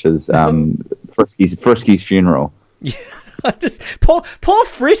ceremony, which is Frisky's funeral. Yeah. Poor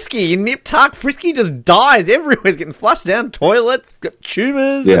Frisky in Nip Tuck. Frisky just dies everywhere. He's getting flushed down toilets, got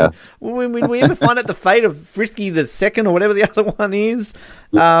tumours. Yeah. When we ever find out the fate of Frisky the second or whatever the other one is.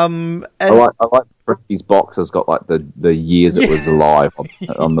 And I like Frisky's box has got like the years it was alive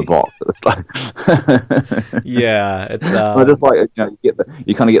on the box. It's like it's I just like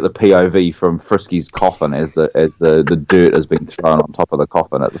you kind of get the POV from Frisky's coffin as the dirt has been thrown on top of the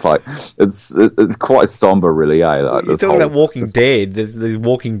coffin. It's like it's quite somber, really. Like you're talking about Walking Dead. There's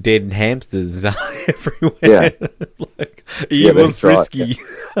Walking Dead hamsters everywhere. Yeah, like evil Frisky.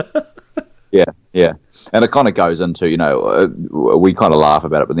 Right. Yeah, and it kind of goes into we kind of laugh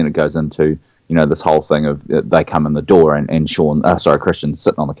about it, but then it goes into this whole thing of they come in the door and Christian's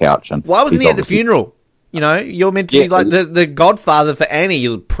sitting on the couch and why wasn't he at the funeral? You're meant to be like the godfather for Annie,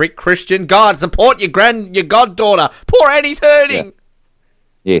 you prick Christian. God, support your goddaughter. Poor Annie's hurting. Yeah.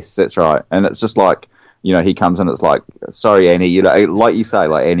 Yes, that's right. And it's just like, he comes in, it's like, sorry, Annie, like you say,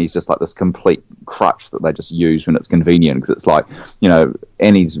 like Annie's just like this complete crutch that they just use when it's convenient, because it's like,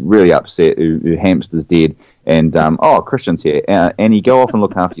 Annie's really upset, her hamster's dead, and, Christian's here. Annie, go off and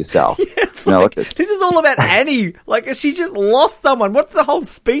look after yourself. This is all about Annie. Like, she just lost someone. What's the whole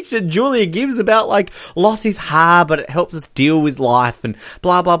speech that Julia gives about, like, loss is hard, but it helps us deal with life and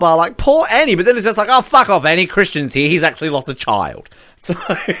blah, blah, blah. Like, poor Annie. But then it's just like, oh, fuck off, Annie. Christian's here. He's actually lost a child. So...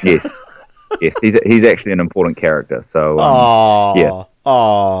 Yes. Yes, he's actually an important character. So, yeah.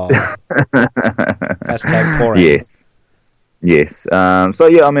 Oh. Hashtag poor Annie. Yes. Yes. So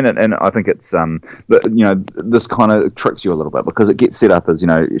yeah, I mean, and I think it's this kind of tricks you a little bit, because it gets set up as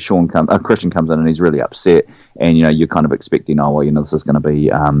Christian comes in and he's really upset, and you're kind of expecting, this is going to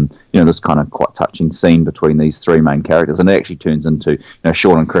be this kind of quite touching scene between these three main characters, and it actually turns into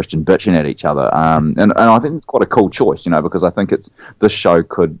Sean and Christian bitching at each other, and I think it's quite a cool choice, because I think this show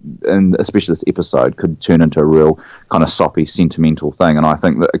could, and especially this episode, could turn into a real kind of soppy, sentimental thing, and I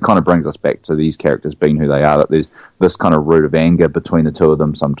think that it kind of brings us back to these characters being who they are, that there's this kind of root of anger between the two of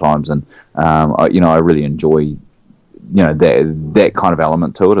them sometimes, and I really enjoy that kind of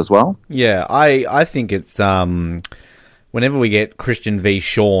element to it as well. Yeah, I think it's whenever we get Christian v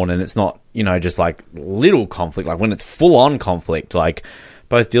Sean, and it's not just like little conflict, like when it's full on conflict, like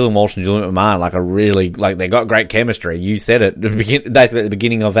both Dylan Walsh and Julian McMahon, like, are really, like, they got great chemistry. You said it basically at the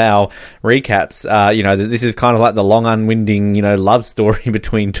beginning of our recaps. That this is kind of like the long, unwinding, love story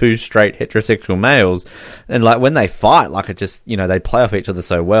between two straight heterosexual males. And, like, when they fight, like, it just, they play off each other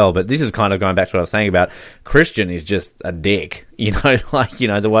so well. But this is kind of going back to what I was saying about Christian is just a dick.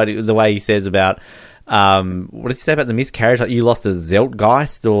 The way he says about... what does he say about the miscarriage? Like, you lost a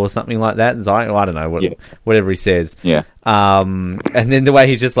Zeltgeist or something like that. I don't know, whatever he says. Yeah. And then the way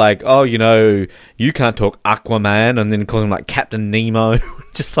he's just like, you can't talk Aquaman, and then calls him like Captain Nemo,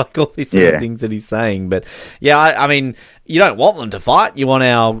 just like all these sort of things that he's saying. But yeah, I mean, you don't want them to fight. You want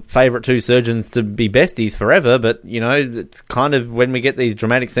our favourite two surgeons to be besties forever. But it's kind of when we get these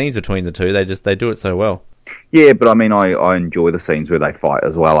dramatic scenes between the two, they do it so well. Yeah, but I mean, I enjoy the scenes where they fight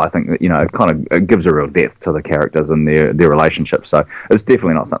as well. I think that, it gives a real depth to the characters and their relationships. So it's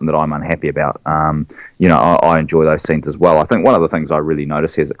definitely not something that I'm unhappy about. I enjoy those scenes as well. I think one of the things I really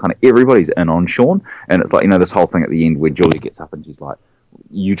notice here is that kind of everybody's in on Sean, and it's like, this whole thing at the end where Julie gets up and she's like,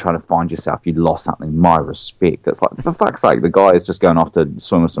 you trying to find yourself, you lost something, my respect. It's like, for fuck's sake, the guy is just going off to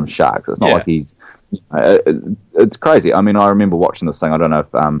swim with some sharks. It's not like he's... it's crazy. I mean, I remember watching this thing, I don't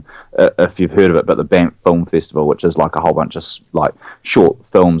know if you've heard of it, but the Banff Film Festival, which is like a whole bunch of like short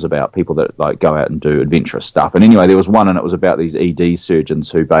films about people that like go out and do adventurous stuff. And anyway, there was one, and it was about these ED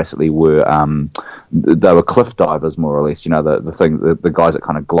surgeons who basically were they were cliff divers, more or less, the guys that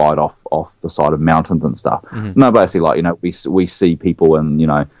kind of glide off the side of mountains and stuff. Mm-hmm. And they're basically like, we see people in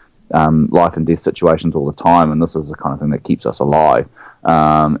life and death situations all the time, and this is the kind of thing that keeps us alive.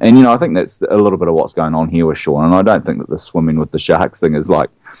 I think that's a little bit of what's going on here with Sean, and I don't think that the swimming with the sharks thing is like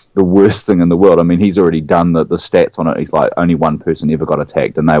the worst thing in the world. I mean, he's already done the stats on it. He's like, only one person ever got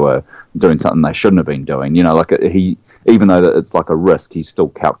attacked, and they were doing something they shouldn't have been doing. Even though that it's like a risk, he's still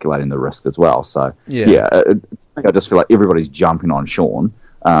calculating the risk as well. So I just feel like everybody's jumping on Sean.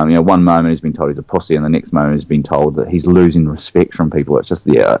 One moment he's been told he's a pussy, and the next moment he's been told that he's losing respect from people. It's just,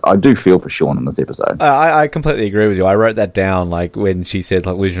 I do feel for Sean in this episode. I completely agree with you. I wrote that down, like, when she says,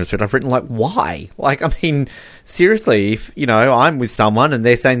 like, losing respect. I've written, like, why? Like, I mean, seriously, if, I'm with someone and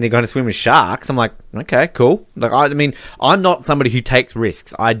they're saying they're going to swim with sharks, I'm like, okay, cool. Like, I mean, I'm not somebody who takes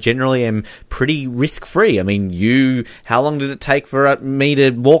risks. I generally am pretty risk-free. I mean, how long did it take for me to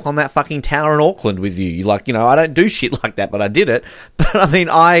walk on that fucking tower in Auckland with you? Like, I don't do shit like that, but I did it. But, I mean,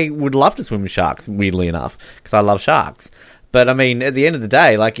 I would love to swim with sharks, weirdly enough, because I love sharks. But, I mean, at the end of the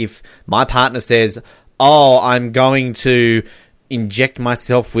day, like, if my partner says, I'm going to inject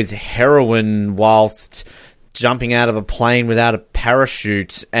myself with heroin whilst jumping out of a plane without a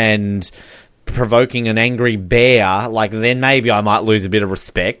parachute and provoking an angry bear, like, then maybe I might lose a bit of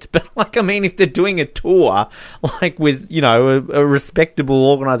respect. But, like, I mean, if they're doing a tour, like, with, a respectable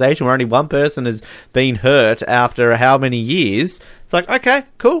organisation where only one person has been hurt after how many years, it's like, okay,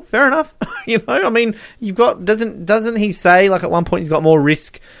 cool, fair enough. I mean, doesn't he say, like, at one point he's got more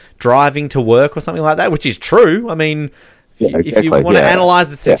risk driving to work or something like that, which is true. I mean... Yeah, exactly. If you want to analyse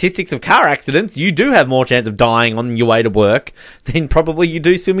the statistics of car accidents, you do have more chance of dying on your way to work than probably you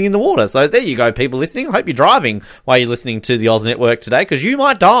do swimming in the water. So there you go, people listening. I hope you're driving while you're listening to the Oz Network today, because you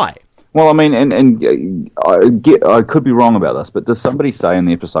might die. Well, I mean, and I could be wrong about this, but does somebody say in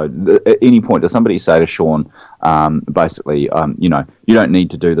the episode at any point? Does somebody say to Sean, basically, you don't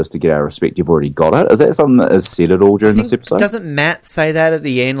need to do this to get our respect. You've already got it. Is that something that is said at all during this episode? Doesn't Matt say that at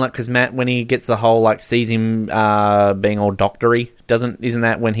the end? Like, because Matt, when he gets the whole sees him being all doctory, isn't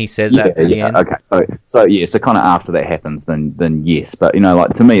that when he says that at the end? Okay. So kind of after that happens, then yes. But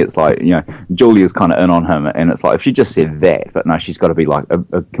to me, it's like Julia's kind of in on him, and it's like if she just said that, but no, she's got to be like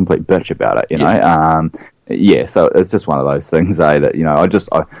a complete bitch about it, so it's just one of those things, that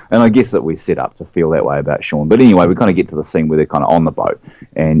I guess that we set up to feel that way about Sean. But anyway, we kind of get to the scene where they're kind of on the boat,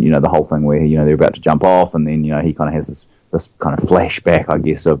 and the whole thing where they're about to jump off, and then he kind of has this kind of flashback, I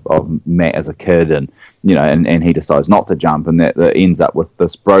guess, of Matt as a kid, and and he decides not to jump, and that ends up with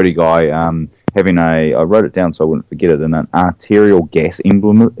this Brody guy having I wrote it down so I wouldn't forget it, an arterial gas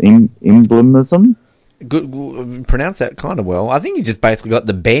emblemism. Good, pronounce that kind of well. I think you just basically got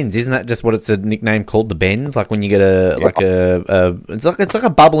the bends. Isn't that just what it's a nickname called, the bends? Like when you get it's like a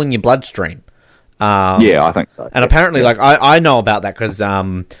bubble in your bloodstream. I think so. And apparently, I know about that because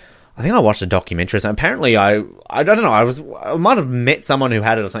I think I watched a documentary. So apparently, I don't know. I might have met someone who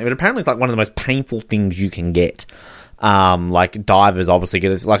had it or something. But apparently, it's like one of the most painful things you can get. Like divers obviously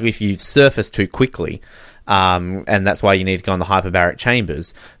get it. Like if you surface too quickly. And that's why you need to go in the hyperbaric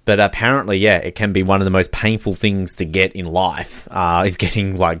chambers. But apparently, it can be one of the most painful things to get in life, is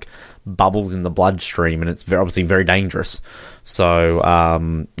getting, bubbles in the bloodstream, and it's obviously very dangerous. So, I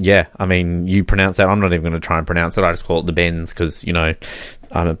mean, you pronounce that. I'm not even going to try and pronounce it. I just call it the bends because,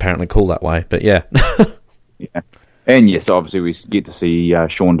 I'm apparently cool that way. But, yeah. Yeah. And, yes, obviously we get to see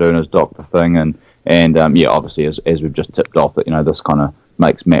Sean doing his doctor thing, and obviously, as we've just tipped off, that, this kind of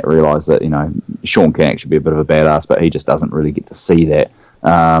makes Matt realise that, Sean can actually be a bit of a badass, but he just doesn't really get to see that.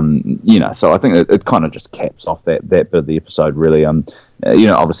 So I think it kind of just caps off that bit of the episode, really.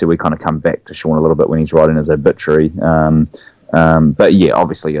 Obviously we kind of come back to Sean a little bit when he's writing his obituary. But yeah,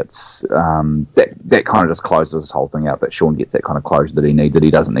 obviously it's that kind of just closes this whole thing out, that Sean gets that kind of closure that he needs, that he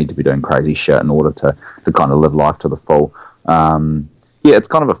doesn't need to be doing crazy shit in order to kind of live life to the full. It's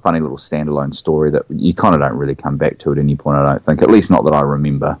kind of a funny little standalone story that you kind of don't really come back to at any point, I don't think. At least not that I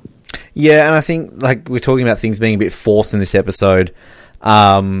remember. Yeah, and I think, we're talking about things being a bit forced in this episode.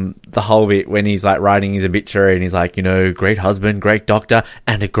 The whole bit when he's, writing his obituary and he's like, great husband, great doctor,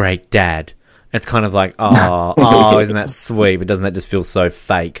 and a great dad. It's kind of like, isn't that sweet? But doesn't that just feel so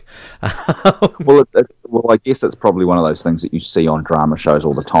fake? Well, I guess it's probably one of those things that you see on drama shows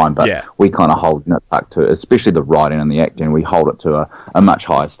all the time, but we kind of hold it up to, especially the writing and the acting, we hold it to a much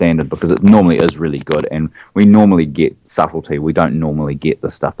higher standard because it normally is really good, and we normally get subtlety. We don't normally get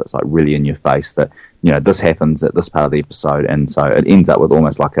the stuff that's really in your face that, this happens at this part of the episode, and so it ends up with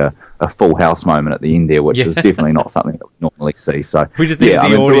almost like a Full House moment at the end there, which is definitely not something that we normally see. So we just need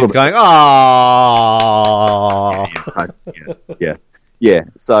the audience going, Yeah.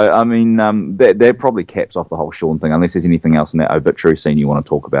 So I mean, that probably caps off the whole Sean thing, unless there's anything else in that obituary scene you want to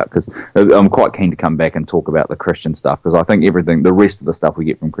talk about, because I'm quite keen to come back and talk about the Christian stuff, because I think the rest of the stuff we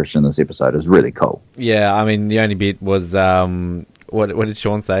get from Christian in this episode is really cool. Yeah, I mean, the only bit was what did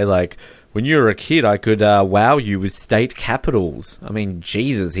Sean say? When you were a kid, I could wow you with state capitals. I mean,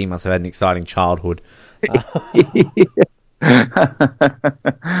 Jesus, he must have had an exciting childhood. Well,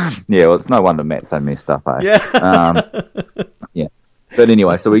 it's no wonder Matt's so messed up, eh? Yeah. Yeah. But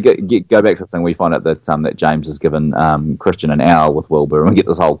anyway, so we go back to the thing. We find out that James has given Christian an hour with Wilbur, and we get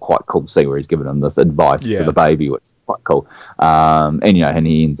this whole quite cool scene where he's given him this advice to the baby, which is quite cool. And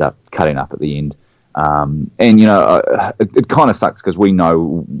he ends up cutting up at the end. It kind of sucks because we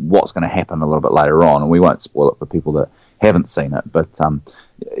know what's going to happen a little bit later on, and we won't spoil it for people that haven't seen it. But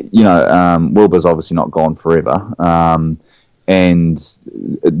Wilbur's obviously not gone forever, and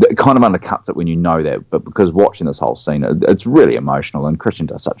it kind of undercuts it when you know that. But because watching this whole scene, it's really emotional, and Christian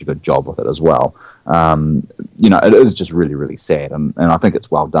does such a good job with it as well. It is just really, really sad, and I think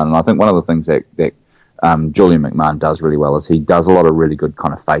it's well done. And I think one of the things that Julian McMahon does really well is he does a lot of really good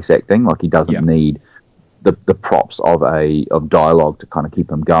kind of face acting. He doesn't need the props of dialogue to kind of keep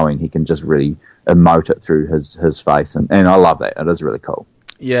him going. He can just really emote it through his face, and I love that. It is really cool.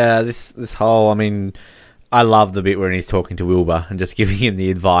 Yeah, this whole, I mean, I love the bit where he's talking to Wilbur and just giving him the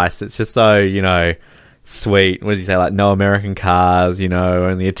advice. It's just so, sweet. What does he say? No American cars,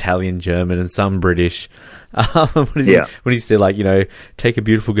 only Italian, German, and some British. What does he say? Take a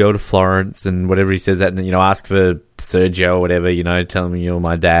beautiful girl to Florence, and whatever he says that, and ask for Sergio or whatever. Tell me you're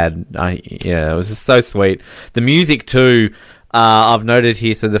my dad. It was just so sweet. The music too. I've noted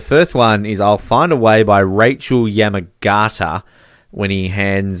here. So the first one is "I'll Find a Way" by Rachel Yamagata. When he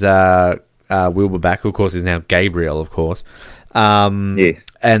hands Wilbur back, who of course is now Gabriel, of course. Yes.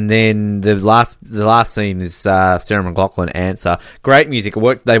 And then the last scene is Sarah McLachlan answer. Great music.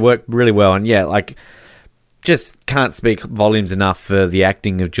 They work really well, and yeah, like, just can't speak volumes enough for the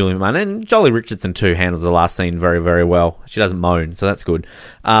acting of Julian McMahon. And Joely Richardson too handles the last scene very, very well. She doesn't moan, so that's good.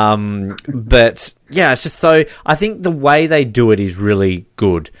 But yeah, it's just so, I think the way they do it is really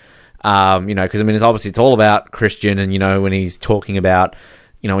good. Because I mean, it's all about Christian, and when he's talking about,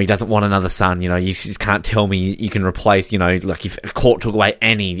 he doesn't want another son. You just can't tell me you can replace, like if a court took away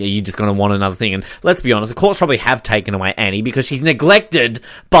Annie, are you just going to want another thing? And let's be honest, the courts probably have taken away Annie because she's neglected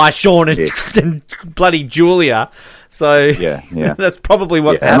by Sean and bloody Julia. So yeah. that's probably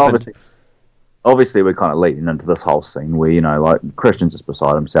what's happened. Obviously, we're kind of leading into this whole scene where, like, Christian's just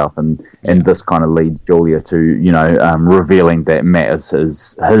beside himself, and this kind of leads Julia to, revealing that Matt is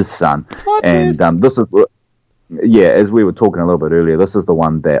his son. And this is... Yeah, as we were talking a little bit earlier, this is the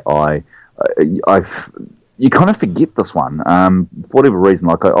one that you kind of forget this one. For whatever reason,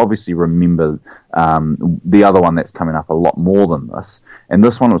 like, I obviously remember the other one that's coming up a lot more than this. And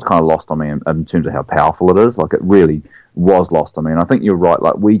this one was kind of lost on me in terms of how powerful it is. Like, it really was lost on me. And I think you're right.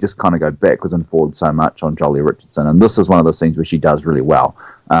 Like, we just kind of go backwards and forwards so much on Joely Richardson. And this is one of the scenes where she does really well.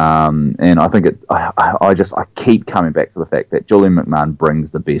 And I think I keep coming back to the fact that Julian McMahon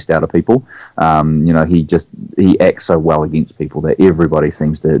brings the best out of people. He acts so well against people that everybody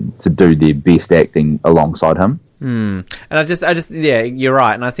seems to do their best acting alongside him. And I just, yeah, you're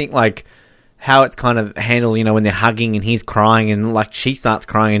right. And I think, like, how it's kind of handled, when they're hugging and he's crying and, like, she starts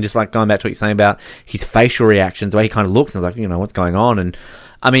crying, and just, like, going back to what you're saying about his facial reactions, the way he kind of looks, and it's like, what's going on? And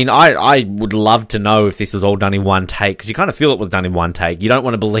I mean, I would love to know if this was all done in one take, because you kind of feel it was done in one take. You don't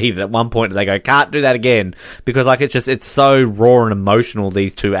want to believe that at one point they go, can't do that again, because, like, it's so raw and emotional,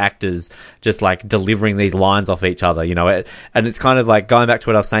 these two actors just, like, delivering these lines off each other, and it's kind of like going back to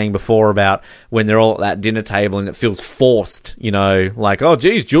what I was saying before about when they're all at that dinner table and it feels forced, like, oh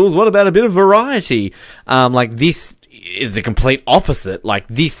geez, Jules, what about a bit of variety? Like, this is the complete opposite. Like,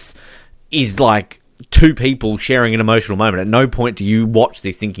 this is like two people sharing an emotional moment. At no point do you watch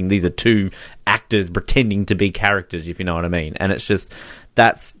this thinking these are two actors pretending to be characters, if you know what I mean. And it's just,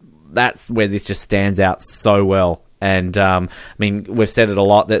 that's where this just stands out so well. And I mean, we've said it a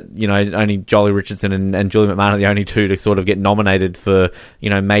lot that only Joely Richardson and Julian McMahon are the only two to sort of get nominated for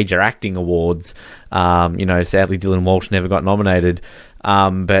major acting awards. Sadly Dylan Walsh never got nominated.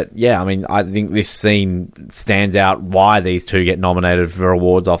 But yeah, I mean, I think this scene stands out why these two get nominated for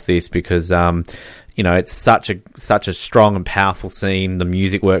awards off this, because it's such a strong and powerful scene. The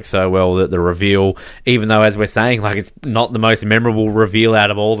music works so well that the reveal, even though, as we're saying, like, it's not the most memorable reveal out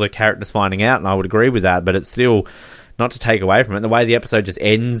of all the characters finding out, and I would agree with that, but it's still not to take away from it. The way the episode just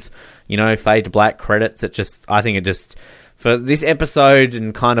ends, fade to black, credits, I think it just, for this episode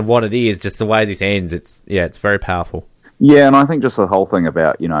and kind of what it is, just the way this ends, it's very powerful. Yeah, and I think just the whole thing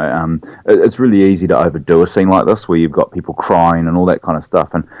about, it's really easy to overdo a scene like this where you've got people crying and all that kind of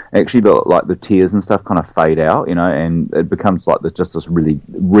stuff, and actually the tears and stuff kind of fade out, and it becomes like there's just this really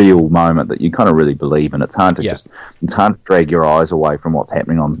real moment that you kind of really believe in. It's hard to it's hard to drag your eyes away from what's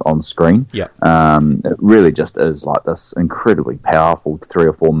happening on screen. Yeah. It really just is like this incredibly powerful 3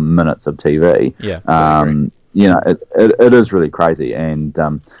 or 4 minutes of TV. Yeah. It is really crazy, and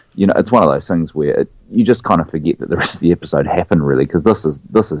it's one of those things where you just kind of forget that the rest of the episode happened, really, because this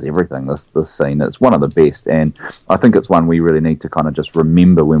is everything. This scene, it's one of the best, and I think it's one we really need to kind of just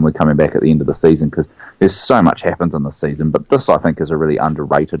remember when we're coming back at the end of the season, because there's so much happens in this season. But this, I think, is a really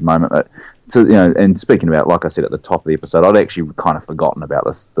underrated moment. And speaking about, like I said at the top of the episode, I'd actually kind of forgotten about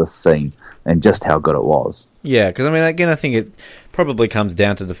this scene and just how good it was. Yeah, because I mean, again, I think it probably comes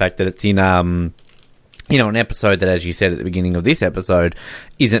down to the fact that it's in an episode that, as you said at the beginning of this episode,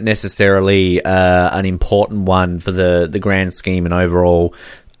 isn't necessarily an important one for the grand scheme and overall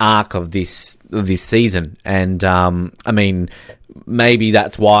arc of this season. And I mean, maybe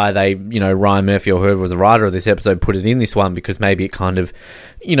that's why they, Ryan Murphy or whoever was the writer of this episode put it in this one, because maybe it kind of,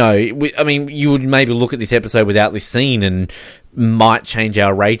 I mean, you would maybe look at this episode without this scene and might change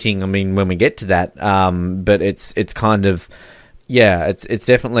our rating. I mean, when we get to that, but it's kind of. Yeah, it's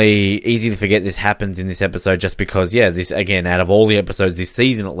definitely easy to forget this happens in this episode, just because, this, again, out of all the episodes this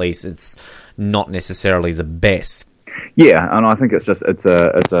season at least, it's not necessarily the best. Yeah, and I think it's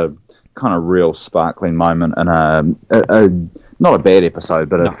a kind of real sparkling moment, and a not a bad episode,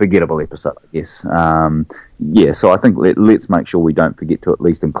 but a forgettable episode, I guess. So I think let's make sure we don't forget to at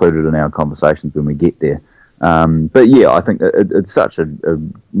least include it in our conversations when we get there. But yeah, I think it's such a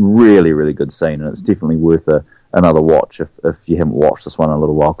really, really good scene, and it's definitely worth another watch if you haven't watched this one in a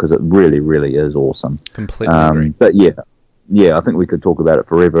little while, because it really, really is awesome. Completely agree. But yeah, yeah, I think we could talk about it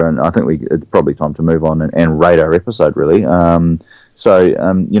forever, and I think it's probably time to move on and rate our episode, really. I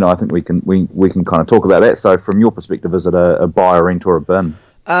think we can kind of talk about that. So, from your perspective, is it a buy, a rent, or a bin?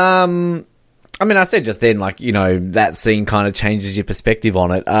 I mean, I said just then, that scene kind of changes your perspective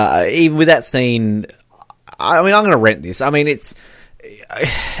on it. Even with that scene, I mean, I'm going to rent this. I mean,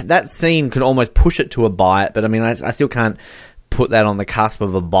 that scene could almost push it to a buy it, but I mean, I still can't put that on the cusp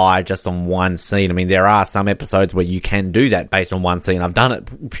of a buy just on one scene. I mean, there are some episodes where you can do that based on one scene. I've done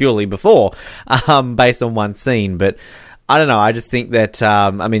it purely before, based on one scene, but I don't know. I just think that,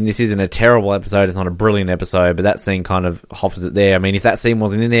 I mean, this isn't a terrible episode. It's not a brilliant episode, but that scene kind of hops it there. I mean, if that scene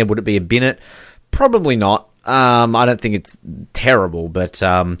wasn't in there, would it be a bin it? Probably not. I don't think it's terrible, but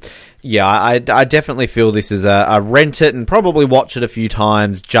yeah, I definitely feel this is a rent it and probably watch it a few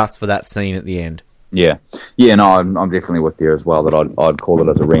times just for that scene at the end. Yeah, no, I'm definitely with you as well, that I'd call it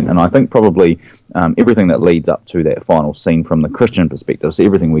as a rent. And I think probably everything that leads up to that final scene from the Christian perspective, so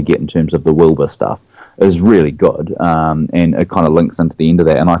everything we get in terms of the Wilbur stuff, is really good, and it kind of links into the end of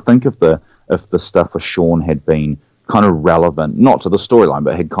that. And I think if the stuff with Sean had been kind of relevant, not to the storyline,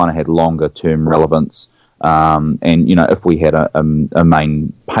 but had kind of had longer term relevance, and if we had a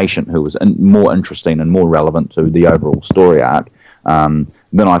main patient who was more interesting and more relevant to the overall story arc,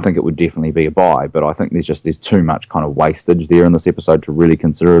 then I think it would definitely be a buy. But I think there's too much kind of wastage there in this episode to really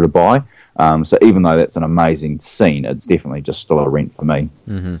consider it a buy. So even though that's an amazing scene, it's definitely just still a rent for me.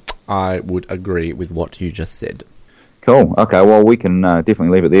 Mm-hmm. I would agree with what you just said. Cool. Okay. Well, we can definitely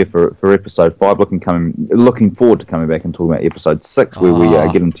leave it there for episode 5. Looking forward to coming back and talking about episode 6, where we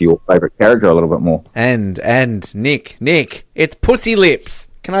get into your favourite character a little bit more. And Nick, it's Pussy Lips.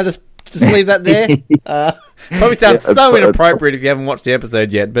 Can I just leave that there? Probably sounds so inappropriate if you haven't watched the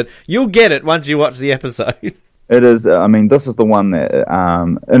episode yet, but you'll get it once you watch the episode. It is. I mean, this is the one that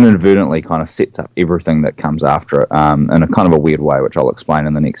inadvertently kind of sets up everything that comes after it in a kind of a weird way, which I'll explain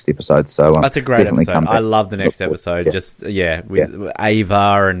in the next episode. So that's a great episode. I love the next episode. With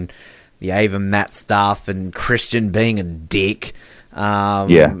Ava and the Ava Matt stuff and Christian being a dick.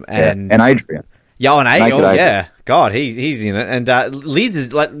 And Adrian. Yeah, and Adrian. Yeah. God, he's in it. And Liz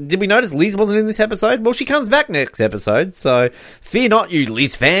is did we notice Liz wasn't in this episode? Well, she comes back next episode, so fear not, you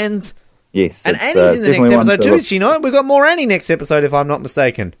Liz fans. Yes. And Annie's in the next episode too, is she not? We've got more Annie next episode, if I'm not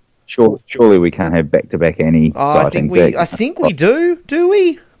mistaken. Surely we can't have back-to-back Annie sightings. I think we do. Do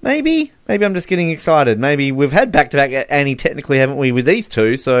we? Maybe I'm just getting excited. Maybe we've had back-to-back Annie technically, haven't we, with these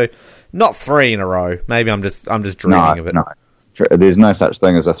two? So not 3 in a row. Maybe I'm just dreaming of it. No. There's no such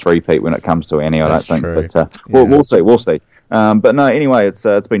thing as a three-peat when it comes to Annie, I don't think. True. But we'll see. But no, anyway,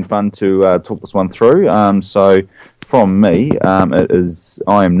 it's been fun to talk this one through. So from me, I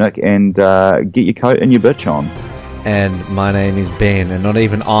am Nick, and get your coat and your bitch on. And my name is Ben, and not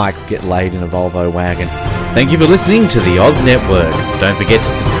even I could get laid in a Volvo wagon. Thank you for listening to the Oz Network. Don't forget to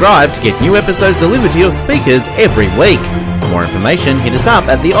subscribe to get new episodes delivered to your speakers every week. For more information, hit us up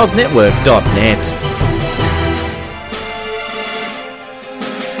at theoznetwork.net.